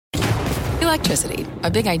Electricity,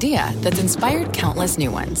 a big idea that's inspired countless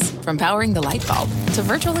new ones. From powering the light bulb to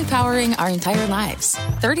virtually powering our entire lives.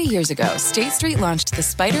 30 years ago, State Street launched the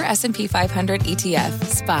Spider S&P 500 ETF,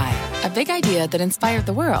 SPY. A big idea that inspired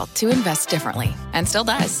the world to invest differently. And still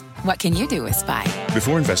does. What can you do with SPY?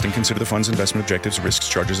 Before investing, consider the fund's investment objectives, risks,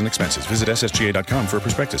 charges, and expenses. Visit ssga.com for a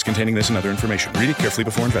prospectus containing this and other information. Read it carefully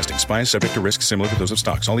before investing. SPY is subject to risks similar to those of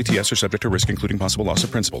stocks. All ETFs are subject to risk, including possible loss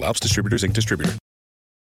of principal. Alps Distributors, Inc. Distributor.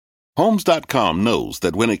 Homes.com knows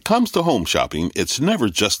that when it comes to home shopping, it's never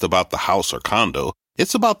just about the house or condo.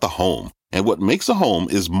 It's about the home. And what makes a home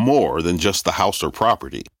is more than just the house or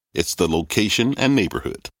property. It's the location and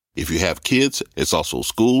neighborhood. If you have kids, it's also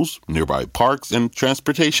schools, nearby parks, and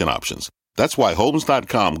transportation options. That's why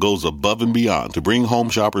Homes.com goes above and beyond to bring home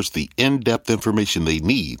shoppers the in-depth information they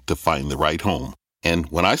need to find the right home. And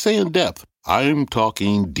when I say in-depth, I'm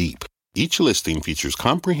talking deep. Each listing features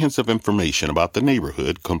comprehensive information about the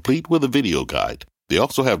neighborhood, complete with a video guide. They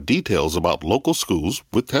also have details about local schools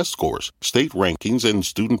with test scores, state rankings, and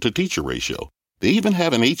student-to-teacher ratio. They even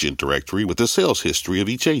have an agent directory with the sales history of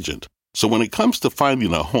each agent. So when it comes to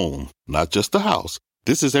finding a home, not just a house,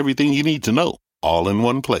 this is everything you need to know, all in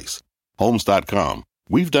one place. Homes.com.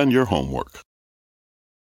 We've done your homework.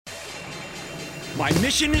 My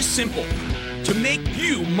mission is simple, to make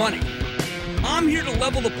you money. I'm here to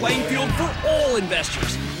level the playing field for all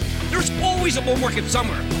investors. There's always a bull market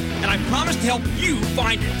somewhere, and I promise to help you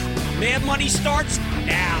find it. Mad Money starts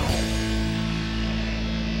now.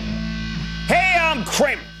 Hey, I'm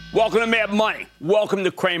Cramer. Welcome to Mad Money. Welcome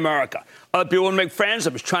to Cramerica. Other people want to make friends.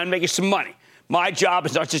 I'm just trying to make you some money. My job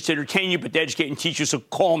is not just to entertain you, but to educate and teach you, so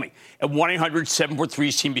call me at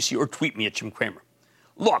 1-800-743-CNBC or tweet me at Jim Cramer.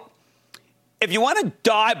 Look, if you want to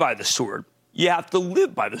die by the sword, you have to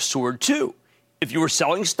live by the sword, too. If you were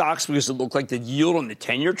selling stocks because it looked like the yield on the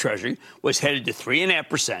 10-year Treasury was headed to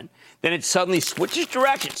 3.5%, then it suddenly switches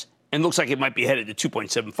directions and looks like it might be headed to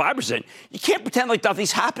 2.75%, you can't pretend like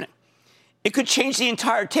nothing's happening. It could change the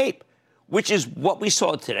entire tape, which is what we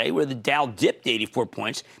saw today, where the Dow dipped 84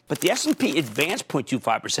 points, but the S&P advanced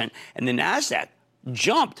 0.25%, and the Nasdaq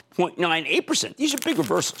jumped 0.98%. These are big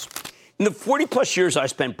reversals. In the 40-plus years I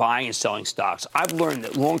spent buying and selling stocks, I've learned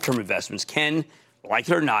that long-term investments can, like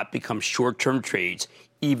it or not, become short-term trades,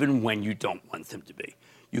 even when you don't want them to be.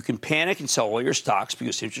 You can panic and sell all your stocks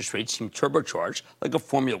because interest rates seem turbocharged, like a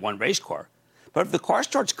Formula One race car. But if the car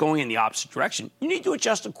starts going in the opposite direction, you need to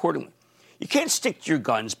adjust accordingly. You can't stick to your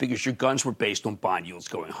guns because your guns were based on bond yields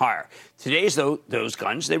going higher. Today's, those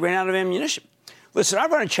guns, they ran out of ammunition. Listen, I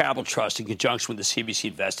run a charitable trust in conjunction with the CBC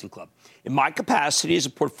Investing Club. In my capacity as a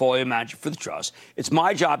portfolio manager for the trust, it's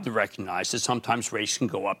my job to recognize that sometimes rates can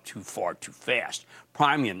go up too far too fast,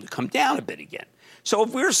 priming them to come down a bit again. So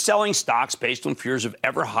if we're selling stocks based on fears of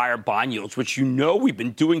ever higher bond yields, which you know we've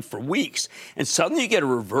been doing for weeks, and suddenly you get a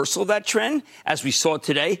reversal of that trend, as we saw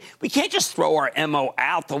today, we can't just throw our MO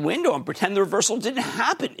out the window and pretend the reversal didn't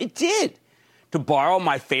happen. It did. To borrow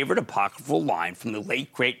my favorite apocryphal line from the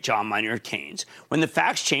late, great John Maynard Keynes, when the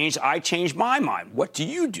facts change, I change my mind. What do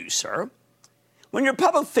you do, sir? When you're a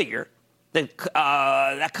public figure, that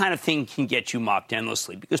kind of thing can get you mocked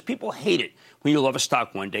endlessly because people hate it when you love a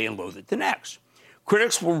stock one day and loathe it the next.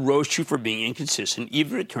 Critics will roast you for being inconsistent,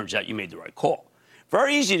 even if it turns out you made the right call.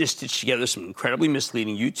 Very easy to stitch together some incredibly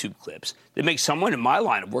misleading YouTube clips that make someone in my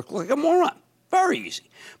line of work look like a moron. Very easy.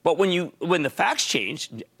 But when the facts change,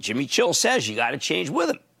 Jimmy Chill says you got to change with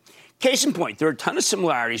them. Case in point, there are a ton of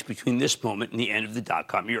similarities between this moment and the end of the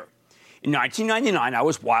dot-com era. In 1999, I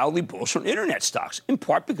was wildly bullish on internet stocks, in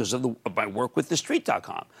part because of my work with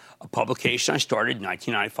TheStreet.com, a publication I started in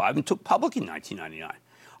 1995 and took public in 1999.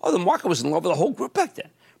 Oh, the market was in love with the whole group back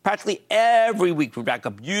then. Practically every week, we racked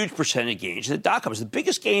up huge percentage gains. And the dot-com was the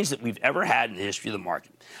biggest gains that we've ever had in the history of the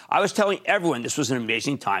market. I was telling everyone this was an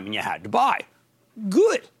amazing time and you had to buy.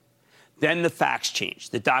 Good. Then the facts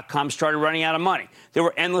changed. The dot-com started running out of money. There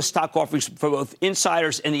were endless stock offerings for both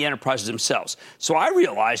insiders and the enterprises themselves. So I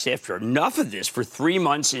realized after enough of this for 3.5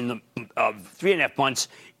 months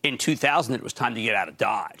in 2000 that it was time to get out of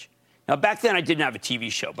Dodge. Now, back then, I didn't have a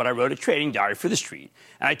TV show, but I wrote a trading diary for The Street,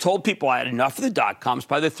 and I told people I had enough of the dot-coms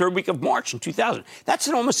by the third week of March in 2000. That's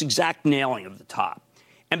an almost exact nailing of the top.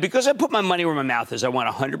 And because I put my money where my mouth is, I went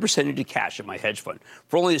 100% into cash at my hedge fund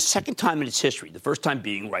for only the second time in its history, the first time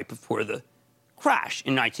being right before the crash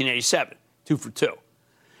in 1987, 2 for 2.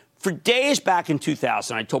 For days back in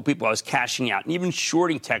 2000, I told people I was cashing out and even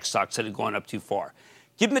shorting tech stocks that had gone up too far.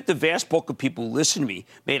 Given that the vast bulk of people who listened to me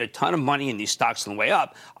made a ton of money in these stocks on the way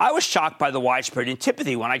up, I was shocked by the widespread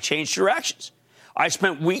antipathy when I changed directions. I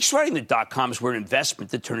spent weeks writing that dot-coms were an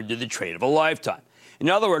investment that turned into the trade of a lifetime. In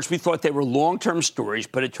other words, we thought they were long-term stories,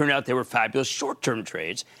 but it turned out they were fabulous short-term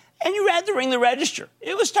trades. And you had to ring the register.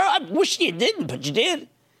 It was terrible. I wish you didn't, but you did.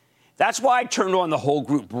 That's why I turned on the whole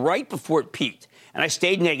group right before it peaked. And I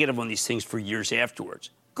stayed negative on these things for years afterwards.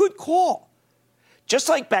 Good call. Just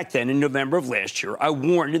like back then in November of last year, I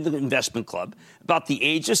warned in the investment club about the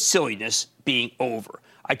age of silliness being over.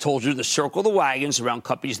 I told you to circle the wagons around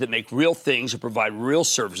companies that make real things and provide real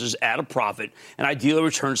services at a profit, and ideally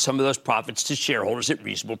return some of those profits to shareholders at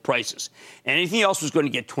reasonable prices. Anything else was going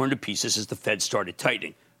to get torn to pieces as the Fed started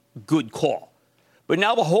tightening. Good call. But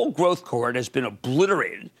now the whole growth cohort has been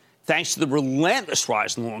obliterated thanks to the relentless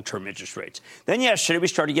rise in long-term interest rates. Then yesterday, we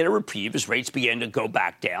started to get a reprieve as rates began to go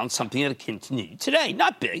back down, something that continued today.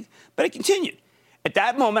 Not big, but it continued. At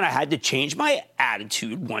that moment, I had to change my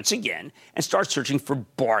attitude once again and start searching for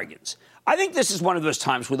bargains. I think this is one of those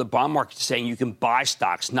times where the bond market is saying you can buy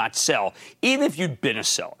stocks, not sell, even if you'd been a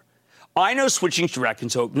seller. I know switching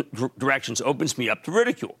directions opens me up to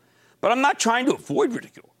ridicule, but I'm not trying to avoid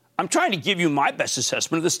ridicule. I'm trying to give you my best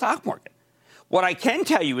assessment of the stock market. What I can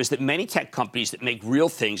tell you is that many tech companies that make real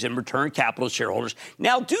things and return capital to shareholders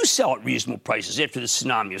now do sell at reasonable prices after the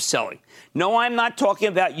tsunami of selling. No, I'm not talking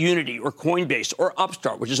about Unity or Coinbase or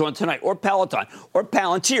Upstart, which is on tonight, or Peloton or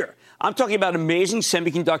Palantir. I'm talking about amazing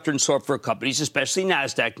semiconductor and software companies, especially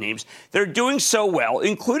Nasdaq names, that are doing so well,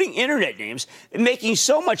 including internet names, and making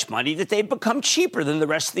so much money that they've become cheaper than the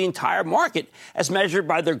rest of the entire market as measured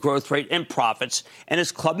by their growth rate and profits. And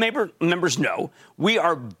as club members know, we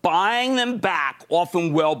are buying them back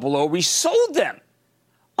often well below we sold them.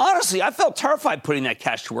 Honestly, I felt terrified putting that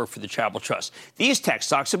cash to work for the Charitable Trust. These tech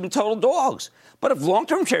stocks have been total dogs. But if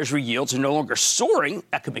long-term Treasury yields are no longer soaring,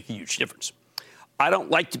 that could make a huge difference. I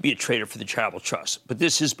don't like to be a trader for the Charitable Trust, but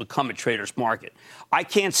this has become a trader's market. I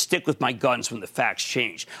can't stick with my guns when the facts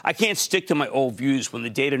change. I can't stick to my old views when the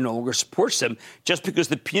data no longer supports them just because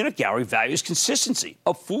the peanut gallery values consistency.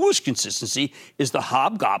 A foolish consistency is the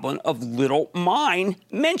hobgoblin of little mine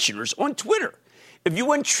mentioners on Twitter. If you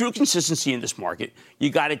want true consistency in this market,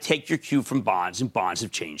 you got to take your cue from bonds, and bonds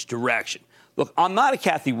have changed direction. Look, I'm not a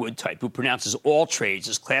Cathie Wood type who pronounces all trades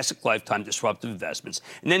as classic lifetime disruptive investments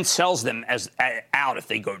and then sells them as out if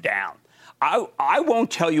they go down. I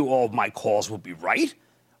won't tell you all of my calls will be right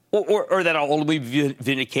or that I'll only be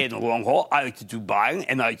vindicated in the long haul. I like to do buying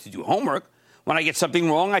and I like to do homework. When I get something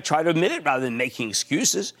wrong, I try to admit it rather than making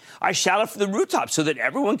excuses. I shout it from the rooftops so that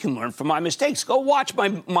everyone can learn from my mistakes. Go watch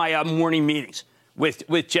my morning meetings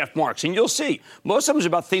with Jeff Marks, and you'll see. Most of them is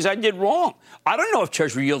about things I did wrong. I don't know if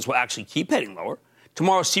Treasury yields will actually keep heading lower.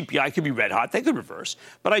 Tomorrow's CPI could be red hot. They could reverse.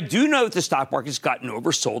 But I do know that the stock market's gotten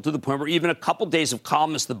oversold to the point where even a couple days of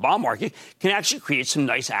calmness in the bond market can actually create some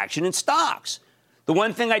nice action in stocks. The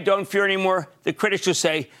one thing I don't fear anymore, the critics will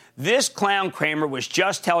say, this clown Cramer was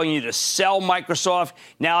just telling you to sell Microsoft.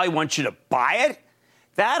 Now he wants you to buy it.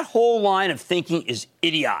 That whole line of thinking is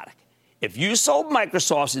idiotic. If you sold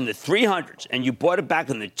Microsoft in the 300s and you bought it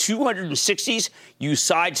back in the 260s, you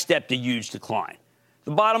sidestepped a huge decline.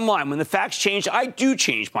 The bottom line, when the facts change, I do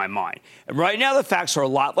change my mind. And right now, the facts are a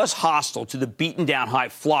lot less hostile to the beaten-down high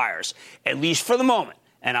flyers, at least for the moment.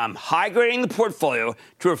 And I'm high-grading the portfolio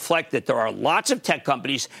to reflect that there are lots of tech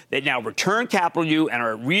companies that now return capital to you and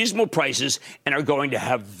are at reasonable prices and are going to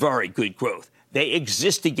have very good growth. They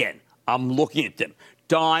exist again. I'm looking at them.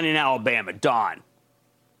 Don in Alabama. Don.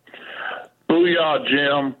 Booyah,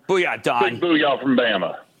 Jim. Booyah, Don. Big booyah from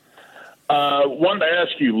Bama. Wanted to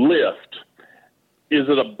ask you, Lyft. Is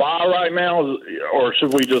it a buy right now, or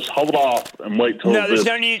should we just hold off and wait till? No, there's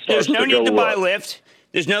no need. There's no need to buy Lyft.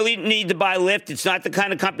 There's no need to buy Lyft. It's not the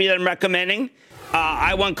kind of company that I'm recommending.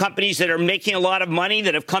 I want companies that are making a lot of money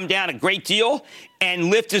that have come down a great deal,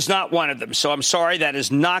 and Lyft is not one of them. So I'm sorry, that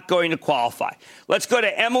is not going to qualify. Let's go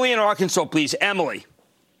to Emily in Arkansas, please. Emily.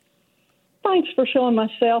 Thanks for showing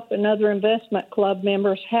myself and other investment club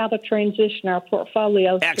members how to transition our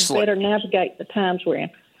portfolios to better navigate the times we're in.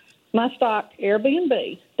 My stock,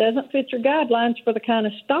 Airbnb, doesn't fit your guidelines for the kind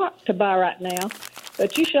of stock to buy right now,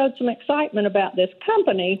 but you showed some excitement about this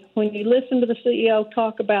company when you listened to the CEO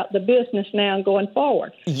talk about the business now and going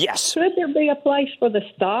forward. Yes. Could there be a place for the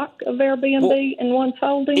stock of Airbnb in one's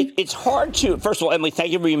holding? It's hard to, first of all, Emily,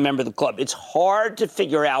 thank you for being a member of the club. It's hard to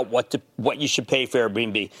figure out what you should pay for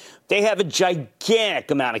Airbnb. They have a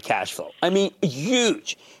gigantic amount of cash flow. I mean,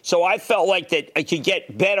 huge. So I felt like that I could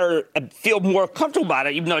get better, feel more comfortable about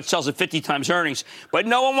it, even though it sells at 50 times earnings. But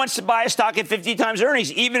no one wants to buy a stock at 50 times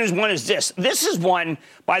earnings, even as one as this. This is one,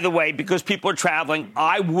 by the way, because people are traveling,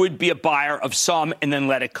 I would be a buyer of some and then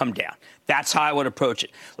let it come down. That's how I would approach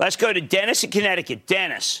it. Let's go to Dennis in Connecticut.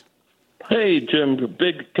 Dennis. Hey, Jim,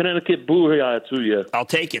 big Connecticut booyah to you. I'll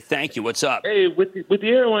take it. Thank you. What's up? Hey, with the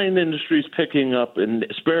airline industries picking up and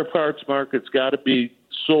spare parts markets got to be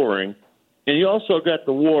soaring, and you also got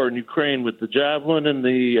the war in Ukraine with the Javelin and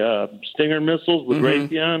the Stinger missiles with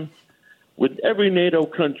Raytheon. With every NATO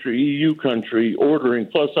country, EU country ordering,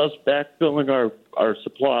 plus us backfilling our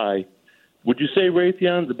supply, would you say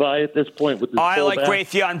Raytheon to buy at this point? With this I like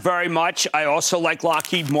Raytheon very much. I also like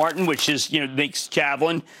Lockheed Martin, which is makes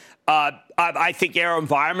Javelin. I think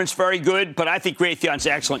AeroVironment's very good, but I think Raytheon's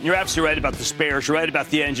excellent. You're absolutely right about the spares. You're right about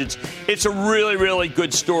the engines. It's a really, really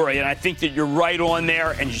good story, and I think that you're right on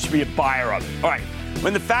there, and you should be a buyer of it. All right.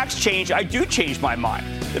 When the facts change, I do change my mind.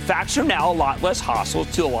 The facts are now a lot less hostile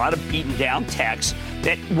to a lot of beaten down techs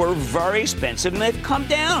that were very expensive, and they've come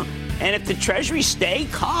down. And if the Treasury stay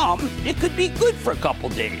calm, it could be good for a couple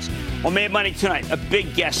days. On Mad Money tonight, a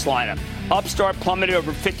big guest lineup. Upstart plummeted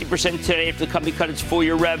over 50% today after the company cut its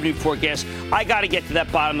full-year revenue forecast. I got to get to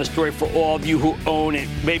that bottom of the story for all of you who own it.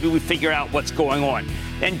 Maybe we figure out what's going on.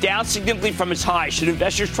 And down significantly from its high. Should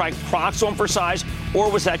investors try Crocs on for size, or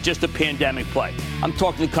was that just a pandemic play? I'm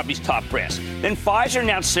talking the company's top brass. Then Pfizer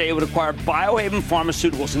announced today it would acquire Biohaven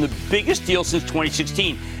Pharmaceuticals in the biggest deal since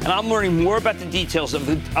 2016. And I'm learning more about the details of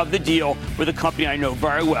the deal with a company I know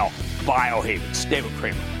very well, Biohaven. Stay with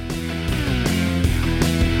Cramer.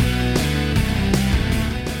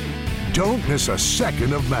 Don't miss a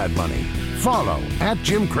second of Mad Money. Follow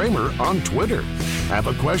 @Jim Cramer on Twitter. Have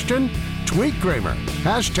a question? Tweet Cramer.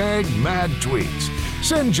 #MadTweets.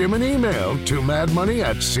 Send Jim an email to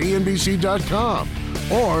madmoney@cnbc.com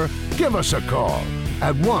or give us a call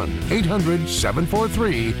at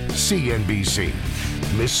 1-800-743-CNBC.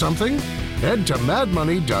 Miss something? Head to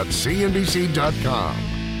madmoney.cnbc.com.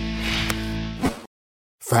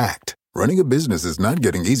 Fact. Running a business is not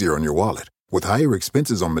getting easier on your wallet. With higher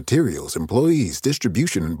expenses on materials, employees,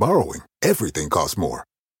 distribution, and borrowing, everything costs more.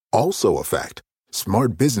 Also a fact.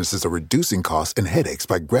 Smart businesses are reducing costs and headaches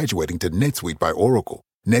by graduating to NetSuite by Oracle.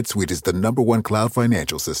 NetSuite is the #1 cloud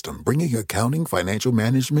financial system, bringing accounting, financial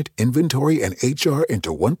management, inventory, and HR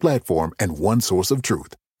into one platform and one source of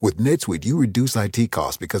truth. With NetSuite, you reduce IT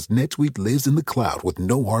costs because NetSuite lives in the cloud with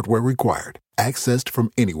no hardware required, accessed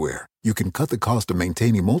from anywhere. You can cut the cost of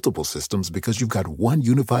maintaining multiple systems because you've got one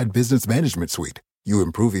unified business management suite. You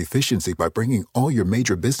improve efficiency by bringing all your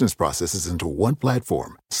major business processes into one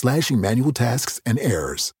platform, slashing manual tasks and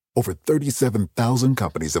errors. Over 37,000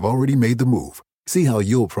 companies have already made the move. See how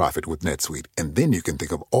you'll profit with NetSuite, and then you can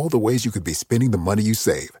think of all the ways you could be spending the money you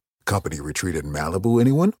save. Company retreat in Malibu,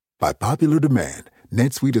 anyone? By popular demand,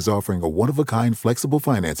 NetSuite is offering a one-of-a-kind flexible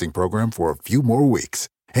financing program for a few more weeks.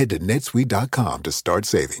 Head to netsuite.com to start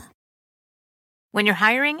saving. When you're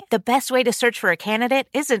hiring, the best way to search for a candidate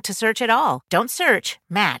isn't to search at all. Don't search,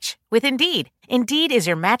 match with Indeed. Indeed is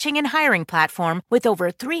your matching and hiring platform with over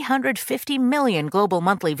 350 million global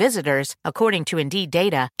monthly visitors, according to Indeed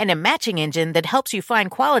data, and a matching engine that helps you find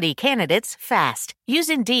quality candidates fast. Use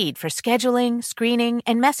Indeed for scheduling, screening,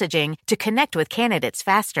 and messaging to connect with candidates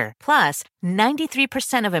faster. Plus,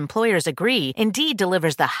 93% of employers agree Indeed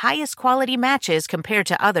delivers the highest quality matches compared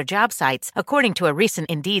to other job sites, according to a recent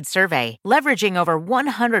Indeed survey. Leveraging over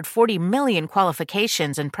 140 million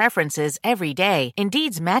qualifications and preferences every day,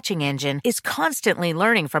 Indeed's matching engine is constantly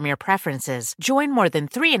learning from your preferences. Join more than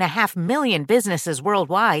 3.5 million businesses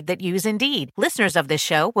worldwide that use Indeed. Listeners of this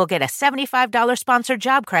show will get a $75 sponsored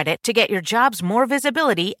job credit to get your jobs more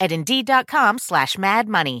visibility at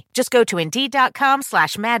Indeed.com/madmoney. Just go to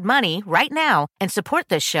Indeed.com/madmoney right now and support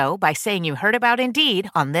this show by saying you heard about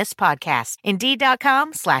Indeed on this podcast.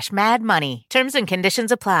 Indeed.com/madmoney. Terms and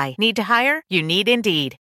conditions apply. Need to hire? You need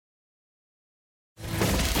Indeed.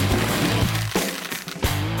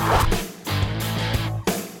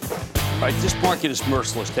 All right, this market is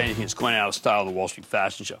merciless to anything that's going out of style of the Wall Street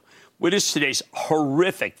Fashion Show. What is today's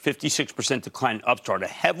horrific 56% decline in Upstart, a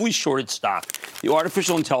heavily shorted stock, the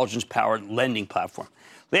artificial intelligence-powered lending platform.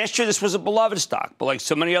 Last year, this was a beloved stock, but like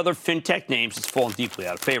so many other fintech names, it's fallen deeply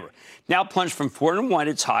out of favor. Now plunged from 401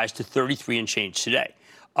 at its highs to 33 and change today.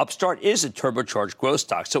 Upstart is a turbocharged growth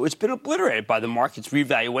stock, so it's been obliterated by the market's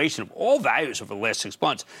revaluation of all values over the last 6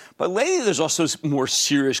 months. But lately, there's also more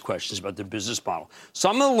serious questions about their business model.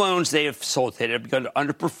 Some of the loans they have facilitated have begun to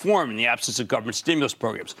underperform in the absence of government stimulus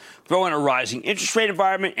programs. Throw in a rising interest rate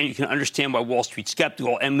environment, and you can understand why Wall Street's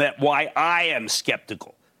skeptical and why I am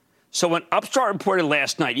skeptical. So when Upstart reported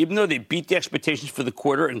last night, even though they beat the expectations for the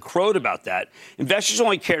quarter and crowed about that, investors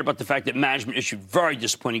only cared about the fact that management issued very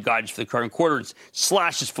disappointing guidance for the current quarter and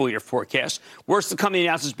slashed its full-year forecast. Worse, the company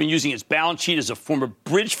announced it's been using its balance sheet as a form of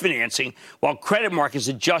bridge financing while credit markets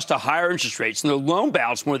adjust to higher interest rates, and their loan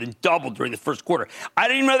balance more than doubled during the first quarter. I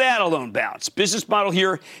didn't even know they had a loan balance. Business model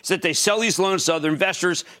here is that they sell these loans to other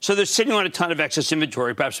investors, so they're sitting on a ton of excess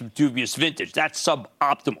inventory, perhaps some dubious vintage. That's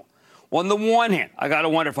suboptimal. On the one hand, I got to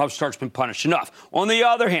wonder if Upstart's been punished enough. On the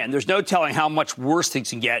other hand, there's no telling how much worse things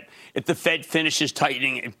can get if the Fed finishes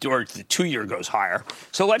tightening or if the 2-year goes higher.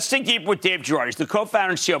 So let's dig deep with Dave Girouard. He's the co-founder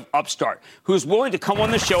and CEO of Upstart, who is willing to come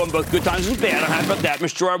on the show in both good times and bad. I'm happy about that.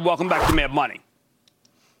 Mr. Girouard, welcome back to Mad Money.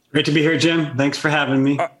 Great to be here, Jim. Thanks for having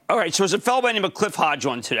me. All right, so there's a fellow by the name of Cliff Hodge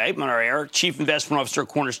on today on our air, Chief Investment Officer at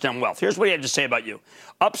Cornerstone Wealth. Here's what he had to say about you.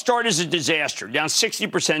 Upstart is a disaster, down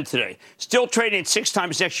 60% today. Still trading at 6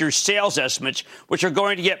 times next year's sales estimates, which are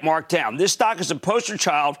going to get marked down. This stock is a poster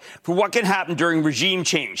child for what can happen during regime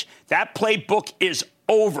change. That playbook is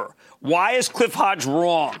over. Why is Cliff Hodge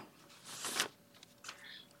wrong?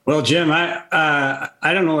 Well, Jim, I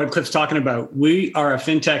don't know what Cliff's talking about. We are a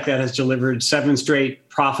fintech that has delivered 7 straight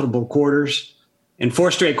profitable quarters and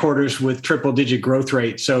 4 straight quarters with triple-digit growth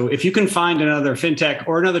rate. So if you can find another fintech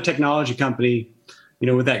or another technology company,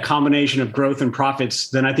 with that combination of growth and profits,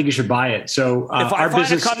 then I think you should buy it. So if I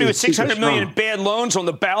find a company with $600 million in bad loans on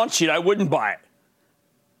the balance sheet, I wouldn't buy it.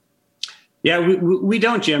 Yeah, we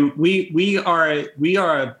don't, Jim. We are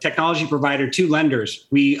a technology provider to lenders.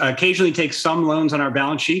 We occasionally take some loans on our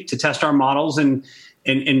balance sheet to test our models and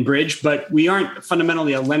bridge, but we aren't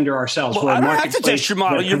fundamentally a lender ourselves. Well, I don't have to test your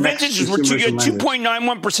model. Your vintages were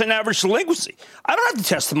 2.91% average delinquency. I don't have to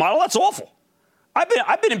test the model. That's awful. I've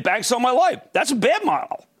been in banks all my life. That's a bad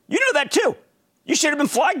model. You know that too. You should have been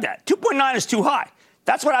flagged that. 2.9 is too high.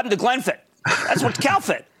 That's what happened to GlenFed. That's what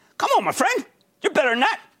CalFed. Come on, my friend. You're better than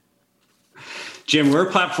that. Jim, we're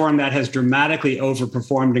a platform that has dramatically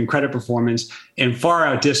overperformed in credit performance and far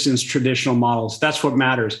outdistanced traditional models. That's what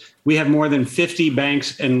matters. We have more than 50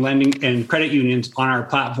 banks and lending and credit unions on our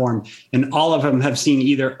platform, and all of them have seen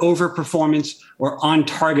either overperformance or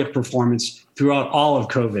on-target performance throughout all of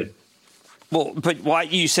COVID. Well, but why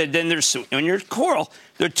you said then there's on your Coral,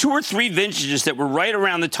 there are 2 or 3 vintages that were right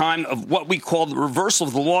around the time of what we call the reversal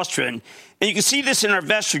of the loss trend. And you can see this in our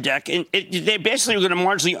investor deck. And they basically are going to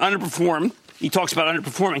marginally underperform. He talks about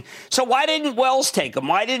underperforming. So why didn't Wells take them?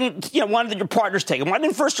 Why didn't one of your partners take them? Why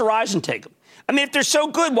didn't First Horizon take them? I mean, if they're so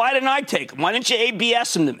good, why didn't I take them? Why didn't you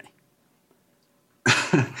ABS them to me?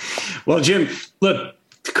 Well, Jim, look,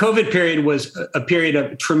 the COVID period was a period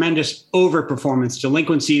of tremendous overperformance.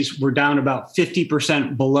 Delinquencies were down about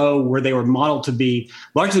 50% below where they were modeled to be,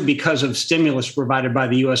 largely because of stimulus provided by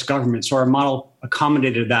the U.S. government. So our model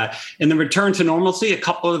accommodated that. In the return to normalcy, a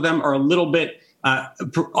couple of them are a little bit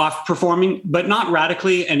off performing, but not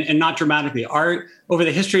radically and not dramatically. Over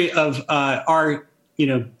the history of our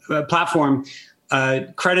platform,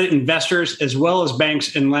 credit investors as well as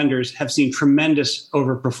banks and lenders have seen tremendous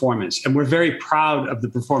overperformance, and we're very proud of the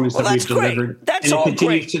performance that we've delivered. That's and all it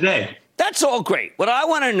continues great today. That's all great. What I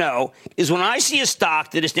want to know is when I see a stock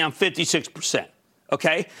that is down 56%,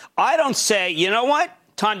 okay, I don't say, you know what,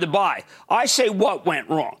 time to buy. I say what went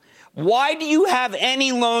wrong. Why do you have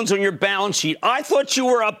any loans on your balance sheet? I thought you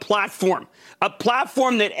were a platform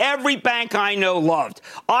that every bank I know loved.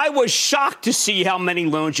 I was shocked to see how many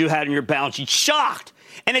loans you had on your balance sheet. Shocked.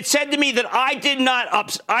 And it said to me that I did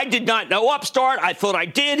not know Upstart. I thought I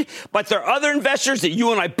did, but there are other investors that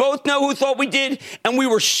you and I both know who thought we did, and we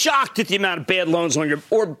were shocked at the amount of bad loans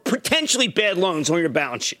or potentially bad loans on your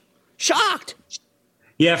balance sheet. Shocked.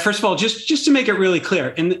 Yeah, first of all, just to make it really clear,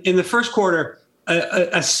 in the first quarter,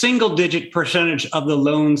 a single-digit percentage of the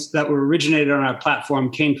loans that were originated on our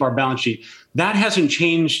platform came to our balance sheet. That hasn't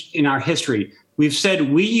changed in our history. We've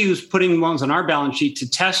said we use putting loans on our balance sheet to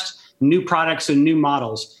test new products and new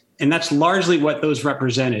models, and that's largely what those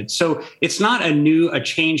represented. So it's not a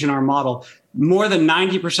change in our model. More than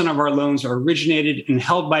 90% of our loans are originated and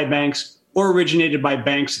held by banks or originated by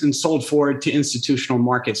banks and sold forward to institutional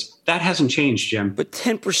markets. That hasn't changed, Jim. But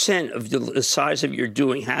 10% of the size of your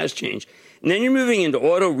doing has changed. And then you're moving into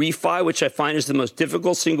auto refi, which I find is the most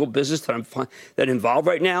difficult single business that involved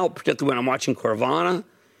right now, particularly when I'm watching Carvana.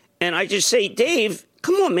 And I just say, Dave,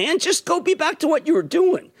 come on, man, just go be back to what you were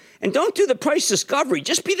doing. And don't do the price discovery.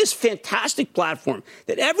 Just be this fantastic platform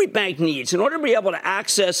that every bank needs in order to be able to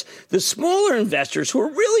access the smaller investors who are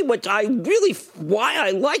really why I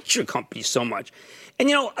liked your company so much. And,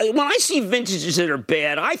 when I see vintages that are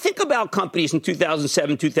bad, I think about companies in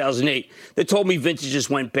 2007, 2008 that told me vintages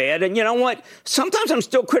went bad. And you know what? Sometimes I'm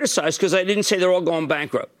still criticized because I didn't say they're all going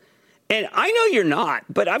bankrupt. And I know you're not,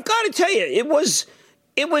 but I've got to tell you, it was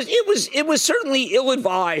certainly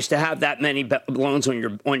ill-advised to have that many loans on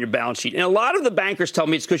your balance sheet. And a lot of the bankers tell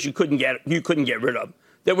me it's because you couldn't get rid of them.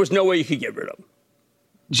 There was no way you could get rid of them.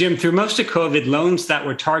 Jim, through most of COVID, loans that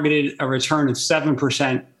were targeted a return of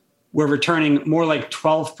 7% were returning more like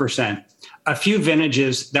 12%. A few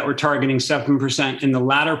vintages that were targeting 7% in the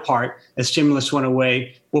latter part, as stimulus went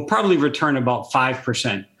away, will probably return about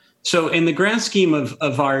 5%. So in the grand scheme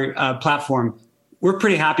of our platform, we're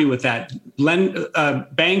pretty happy with that.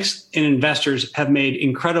 Banks and investors have made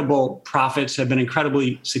incredible profits, have been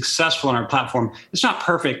incredibly successful on our platform. It's not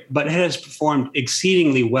perfect, but it has performed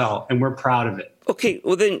exceedingly well, and we're proud of it. Okay,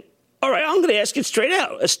 well then, all right, I'm going to ask it straight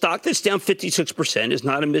out. A stock that's down 56% is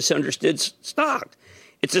not a misunderstood stock.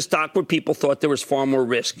 It's a stock where people thought there was far more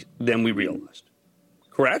risk than we realized.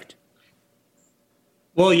 Correct?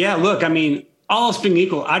 Well, yeah, look, I mean, all else being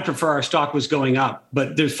equal, I'd prefer our stock was going up,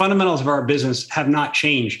 but the fundamentals of our business have not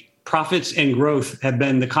changed. Profits and growth have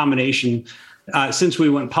been the combination since we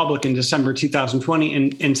went public in December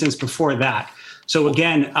 2020 and since before that. So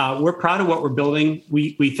again, we're proud of what we're building.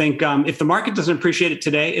 We think if the market doesn't appreciate it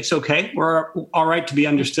today, it's okay. We're all right to be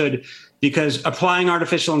understood, because applying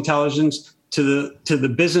artificial intelligence to the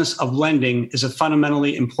business of lending is a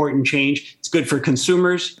fundamentally important change. It's good for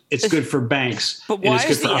consumers. It's good for banks. But why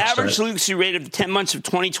is the average delinquency rate of the 10 months of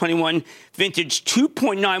 2021 vintage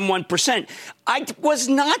 2.91%? I was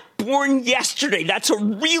not born yesterday. That's a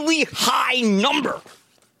really high number.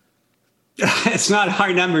 It's not a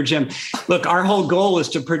high number, Jim. Look, our whole goal is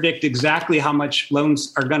to predict exactly how much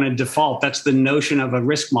loans are going to default. That's the notion of a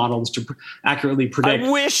risk model, is to accurately predict. I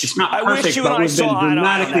wish you and I saw eye to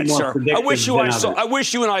eye on that, sir. I wish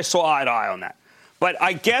you and I saw eye to eye on that. But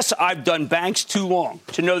I guess I've done banks too long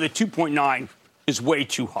to know that 2.9 is way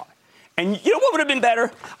too high. And you know what would have been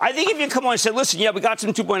better? I think if you come on and say, listen, yeah, we got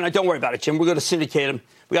some 2.9. Don't worry about it, Jim. We're going to syndicate them.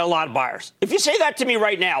 We got a lot of buyers. If you say that to me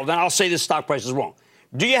right now, then I'll say this stock price is wrong.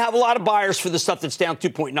 Do you have a lot of buyers for the stuff that's down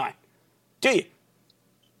 2.9? Do you?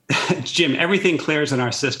 Jim, everything clears in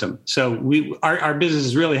our system. So our business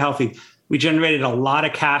is really healthy. We generated a lot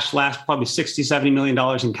of cash probably $60-70 million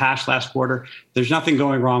in cash last quarter. There's nothing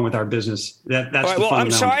going wrong with our business. That's all right, well,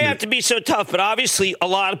 I'm sorry I have to be so tough, but obviously a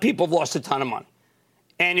lot of people have lost a ton of money.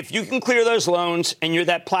 And if you can clear those loans and you're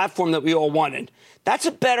that platform that we all wanted, that's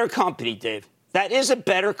a better company, Dave. That is a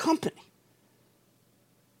better company.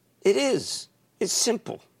 It is. It's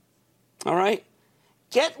simple. All right?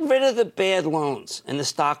 Get rid of the bad loans, and the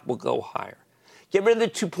stock will go higher. Get rid of the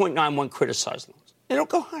 2.91 criticized loans. It'll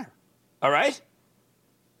go higher. All right?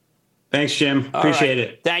 Thanks, Jim. Appreciate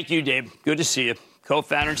it. Thank you, Dave. Good to see you.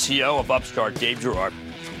 Co-founder and CEO of Upstart, Dave Girouard.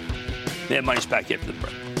 Mad Money's back after the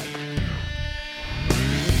break.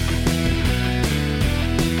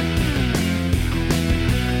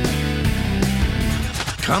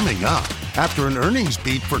 Coming up, after an earnings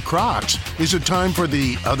beat for Crocs, is it time for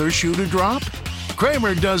the other shoe to drop?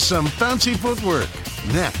 Cramer does some fancy footwork.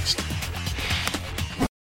 Next.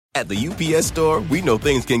 At the UPS Store, we know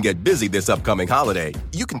things can get busy this upcoming holiday.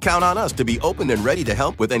 You can count on us to be open and ready to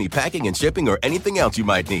help with any packing and shipping or anything else you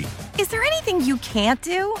might need. Is there anything you can't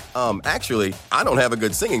do? Actually, I don't have a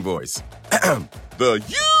good singing voice. The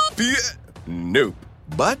UPS... Nope.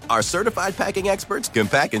 But our certified packing experts can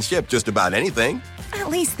pack and ship just about anything. At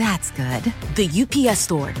least that's good. The UPS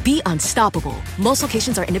Store. Be unstoppable. Most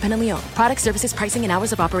locations are independently owned. Product, services, pricing, and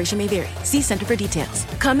hours of operation may vary. See Center for details.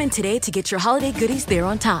 Come in today to get your holiday goodies there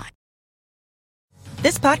on time.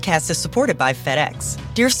 This podcast is supported by FedEx.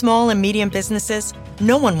 Dear small and medium businesses,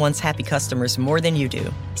 no one wants happy customers more than you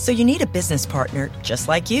do. So you need a business partner just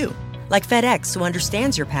like you. Like FedEx, who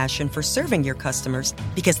understands your passion for serving your customers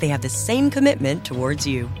because they have the same commitment towards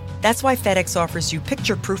you. That's why FedEx offers you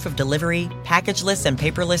picture proof of delivery, packageless and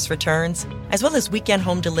paperless returns, as well as weekend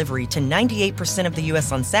home delivery to 98% of the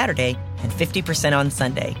U.S. on Saturday and 50% on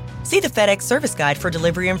Sunday. See the FedEx service guide for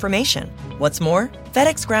delivery information. What's more,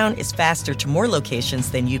 FedEx Ground is faster to more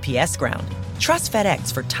locations than UPS Ground. Trust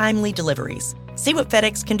FedEx for timely deliveries. See what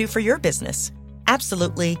FedEx can do for your business.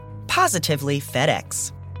 Absolutely, positively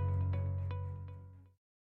FedEx.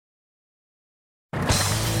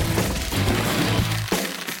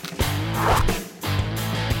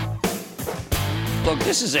 Look,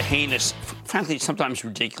 this is a heinous, frankly, sometimes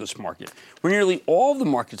ridiculous market, where nearly all the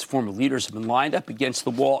market's former leaders have been lined up against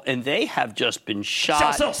the wall, and they have just been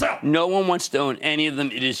shot. Sell. No one wants to own any of them.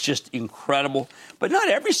 It is just incredible. But not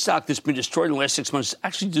every stock that's been destroyed in the last 6 months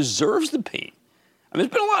actually deserves the pain. I mean,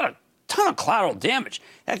 there's been a lot of ton of collateral damage.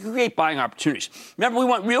 That can create buying opportunities. Remember, we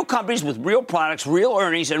want real companies with real products, real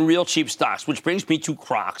earnings, and real cheap stocks, which brings me to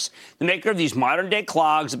Crocs, the maker of these modern-day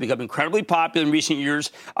clogs that become incredibly popular in recent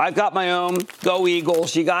years. I've got my own. Go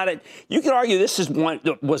Eagles. You got it. You could argue this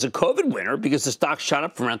was a COVID winner because the stock shot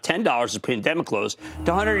up from around $10 as pandemic lows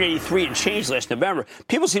to 183 and change last November.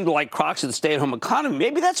 People seem to like Crocs at the stay-at-home economy.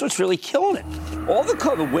 Maybe that's what's really killing it. All the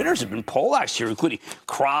COVID winners have been Poleax here, including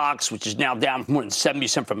Crocs, which is now down more than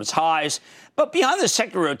 70% from its highs. But beyond the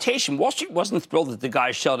sector rotation, Wall Street wasn't thrilled that the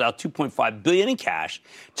guy shelled out $2.5 billion in cash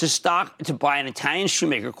to buy an Italian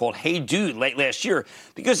shoemaker called HEYDUDE late last year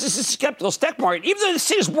because this is a skeptical stock market, even though the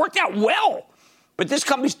thing has worked out well. But this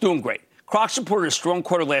company's doing great. Crocs reported a strong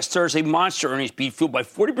quarter last Thursday, monster earnings beat fueled by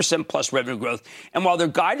 40% plus revenue growth. And while their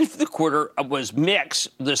guidance for the quarter was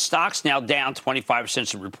mixed, the stock's now down 25%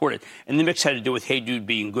 since reported. And the mix had to do with HEYDUDE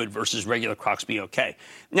being good versus regular Crocs being okay.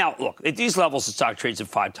 Now, look, at these levels, the stock trades at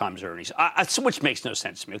 5 times earnings, which makes no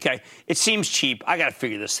sense to me, okay? It seems cheap. I got to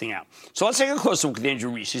figure this thing out. So let's take a closer look at Andrew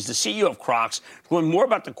Rees. He's the CEO of Crocs. Learn more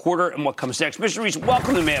about the quarter and what comes next. Mr. Rees,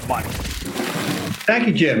 welcome to Mad Money. Thank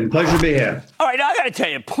you, Jim. Pleasure to be here. All right, now I got to tell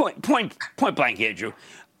you, point blank, Andrew.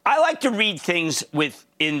 I like to read things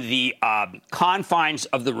within the confines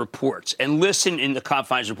of the reports and listen in the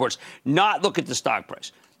confines of reports, not look at the stock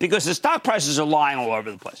price, because the stock prices are lying all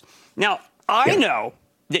over the place. Now, I know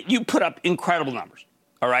that you put up incredible numbers,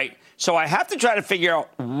 all right? So I have to try to figure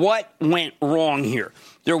out what went wrong here.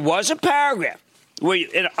 There was a paragraph where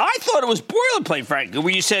and I thought it was boilerplate, frankly,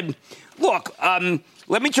 where you said, look,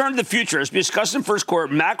 let me turn to the future. As we discussed in the first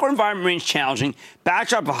quarter, macro environment remains challenging.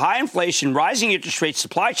 Backdrop of high inflation, rising interest rates,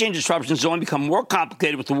 supply chain disruptions only become more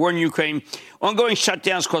complicated with the war in Ukraine, ongoing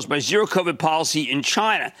shutdowns caused by zero COVID policy in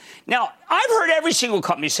China. Now, I've heard every single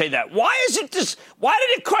company say that. Why did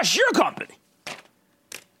it crush your company?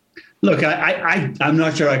 Look, I'm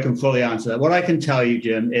not sure I can fully answer that. What I can tell you,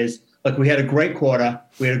 Jim, is, look, we had a great quarter.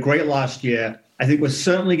 We had a great last year. I think we're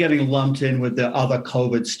certainly getting lumped in with the other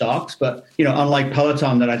COVID stocks. But, unlike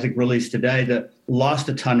Peloton that I think released today that lost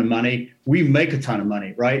a ton of money, we make a ton of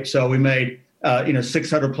money, right? So we made,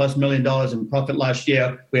 $600+ million in profit last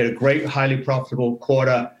year. We had a great, highly profitable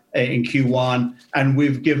quarter in Q1. And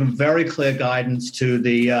we've given very clear guidance to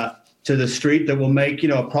the street that will make,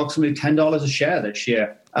 approximately $10 a share this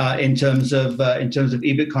year in terms of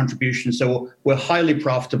EBIT contribution. So we're highly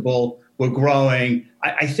profitable. We're growing.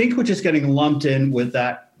 I think we're just getting lumped in with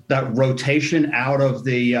that rotation out of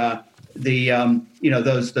the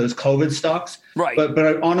those COVID stocks. Right.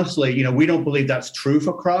 But honestly, we don't believe that's true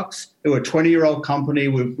for Crocs. We're a 20-year-old company.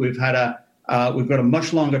 We've got a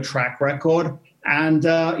much longer track record, and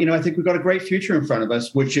I think we've got a great future in front of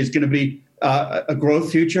us, which is going to be a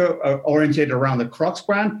growth future oriented around the Crocs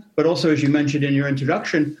brand. But also, as you mentioned in your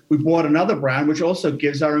introduction, we bought another brand, which also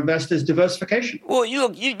gives our investors diversification. Well,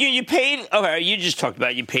 you paid. Okay, you just talked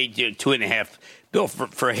about you paid $2.5 billion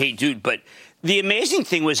for HEYDUDE, but the amazing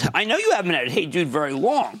thing was, I know you haven't had HEYDUDE very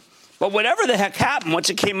long, but whatever the heck happened, once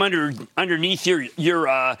it came underneath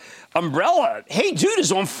your umbrella, HEYDUDE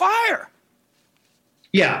is on fire.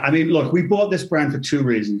 Yeah, I mean, look, we bought this brand for 2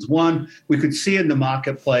 reasons. One, we could see in the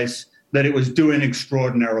marketplace that it was doing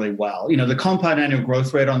extraordinarily well. The compound annual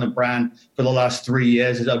growth rate on the brand for the last 3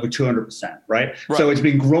 years is over 200%, right? So it's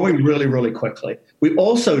been growing really, really quickly. We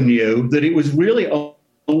also knew that it was really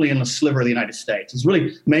only in a sliver of the United States. It's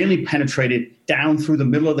really mainly penetrated down through the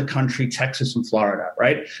middle of the country, Texas and Florida,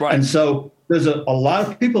 right? And so there's a lot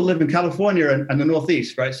of people live in California and the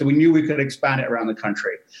Northeast, right? So we knew we could expand it around the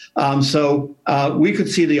country. So we could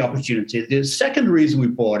see the opportunity. The second reason we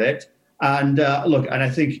bought it, and look, and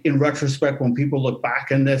I think in retrospect, when people look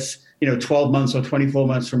back in this, 12 months or 24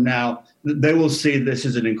 months from now, they will see this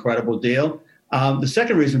is an incredible deal. The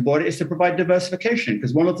second reason we bought it is to provide diversification,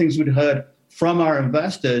 because one of the things we'd heard from our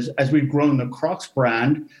investors as we've grown the Crocs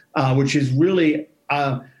brand, which is really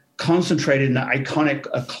concentrated in the iconic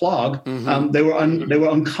clog, they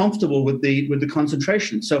were uncomfortable with the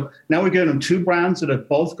concentration. So now we're giving them 2 brands that are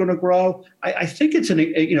both going to grow. I think it's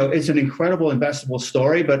an incredible investable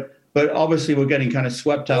story, but obviously we're getting kind of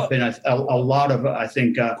swept up in a lot of, I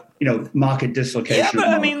think, market dislocation. Yeah, but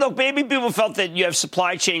I mean, look, maybe people felt that you have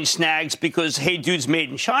supply chain snags because HEYDUDE's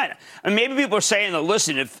made in China. And maybe people are saying that,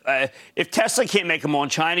 listen, if Tesla can't make them all in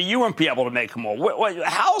China, you won't be able to make them all.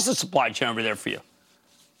 How's the supply chain over there for you?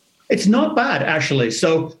 It's not bad, actually.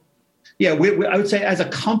 So, yeah, I would say as a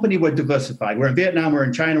company, we're diversified. We're in Vietnam, we're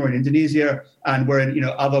in China, we're in Indonesia, and we're in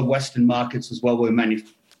other Western markets as well. We're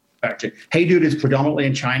manufacturing. manufacturing. HEYDUDE is predominantly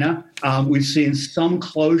in China. We've seen some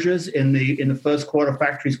closures in the first quarter.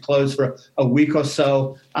 Factories closed for a week or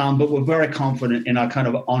so, but we're very confident in our kind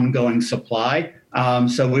of ongoing supply.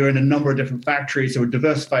 So we're in a number of different factories, so we're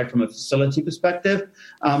diversified from a facility perspective.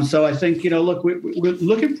 So I think, look, we're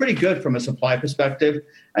looking pretty good from a supply perspective.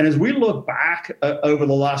 And as we look back over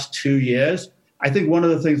the last 2 years, I think one of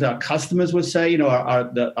the things our customers would say,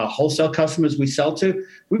 our wholesale customers we sell to,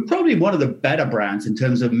 we're probably one of the better brands in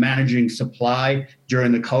terms of managing supply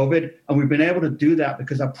during the COVID. And we've been able to do that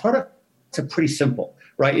because our products are pretty simple,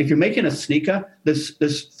 right? If you're making a sneaker, there's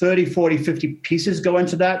 30, 40, 50 pieces go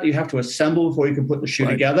into that you have to assemble before you can put the shoe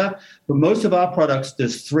together. But most of our products,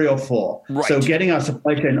 there's 3 or 4. Right. So getting our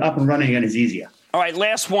supply chain up and running again is easier. All right,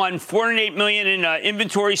 last one. $408 million in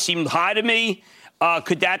inventory seemed high to me.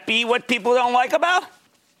 Could that be what people don't like about?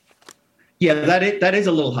 Yeah, that is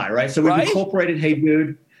a little high, right? So we've incorporated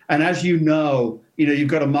HEYDUDE, and as you know, you've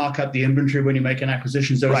got to mark up the inventory when you make an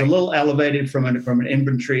acquisition. So it's a little elevated from an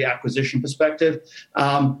inventory acquisition perspective.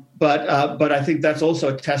 But I think that's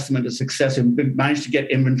also a testament to success. We've managed to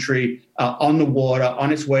get inventory on the water,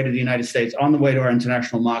 on its way to the United States, on the way to our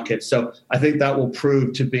international markets. So I think that will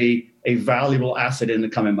prove to be a valuable asset in the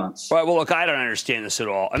coming months. All right, well, look, I don't understand this at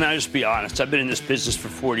all. I mean, I'll just be honest. I've been in this business for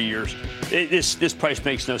 40 years. This price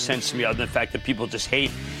makes no sense to me other than the fact that people just hate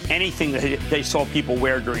anything that they saw people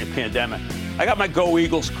wear during a pandemic. I got my Go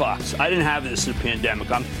Eagles Crocs. I didn't have this in the pandemic.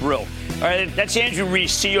 I'm thrilled. All right, that's Andrew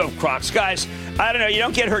Rees, CEO of Crocs. Guys, I don't know. You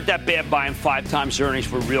don't get hurt that bad buying 5 times earnings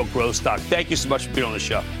for real growth stock. Thank you so much for being on the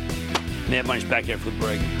show. Mad Money's back here for the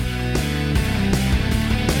break.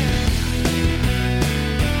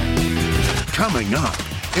 Coming up,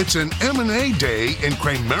 it's an M&A day in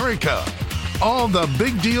Cramerica. All the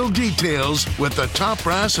big deal details with the top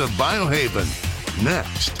brass of Biohaven.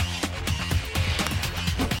 Next.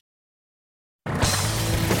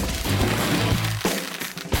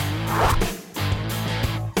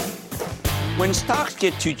 When stocks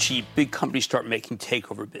get too cheap, big companies start making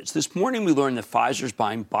takeover bids. This morning, we learned that Pfizer is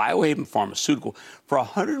buying Biohaven Pharmaceuticals for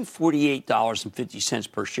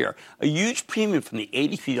 $148.50 per share, a huge premium from the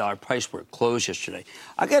 $83 price where it closed yesterday.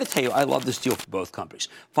 I got to tell you, I love this deal for both companies.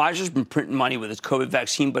 Pfizer's been printing money with its COVID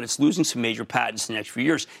vaccine, but it's losing some major patents in the next few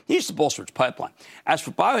years. It needs to bolster its pipeline. As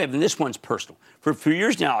for Biohaven, this one's personal. For a few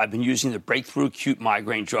years now, I've been using the breakthrough acute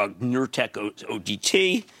migraine drug Nurtec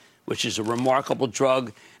ODT, which is a remarkable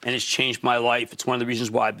drug, and it's changed my life. It's one of the reasons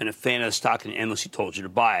why I've been a fan of the stock and endlessly told you to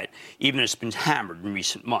buy it, even if it's been hammered in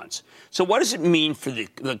recent months. So what does it mean for the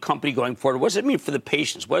company going forward? What does it mean for the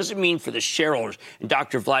patients? What does it mean for the shareholders? And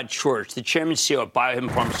Dr. Vlad Coric, the chairman and CEO of Biohaven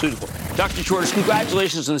Pharmaceuticals. Dr. Coric,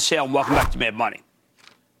 congratulations on the sale, and welcome back to Mad Money.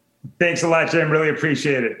 Thanks a lot, Jim. Really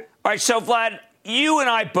appreciate it. All right, so Vlad, you and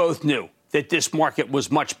I both knew that this market was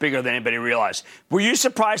much bigger than anybody realized. Were you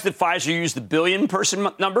surprised that Pfizer used the billion-person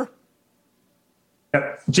number?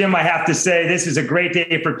 Jim, I have to say this is a great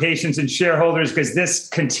day for patients and shareholders because this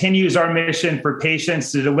continues our mission for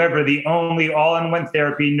patients to deliver the only all-in-one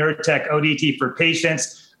therapy, Nurtec ODT, for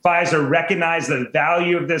patients. Pfizer recognized the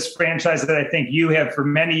value of this franchise that I think you have for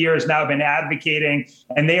many years now been advocating,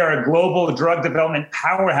 and they are a global drug development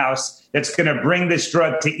powerhouse that's going to bring this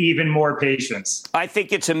drug to even more patients. I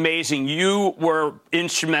think it's amazing. You were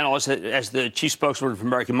instrumental as the chief spokesman for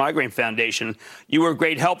American Migraine Foundation. You were a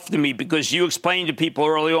great help to me because you explained to people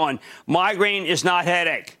early on, migraine is not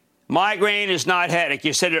headache. Migraine is not headache.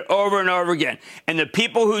 You said it over and over again. And the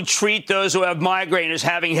people who treat those who have migraine as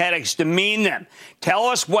having headaches demean them. Tell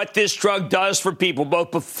us what this drug does for people,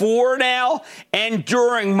 both before now and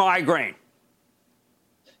during migraine.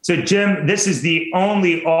 So, Jim, this is the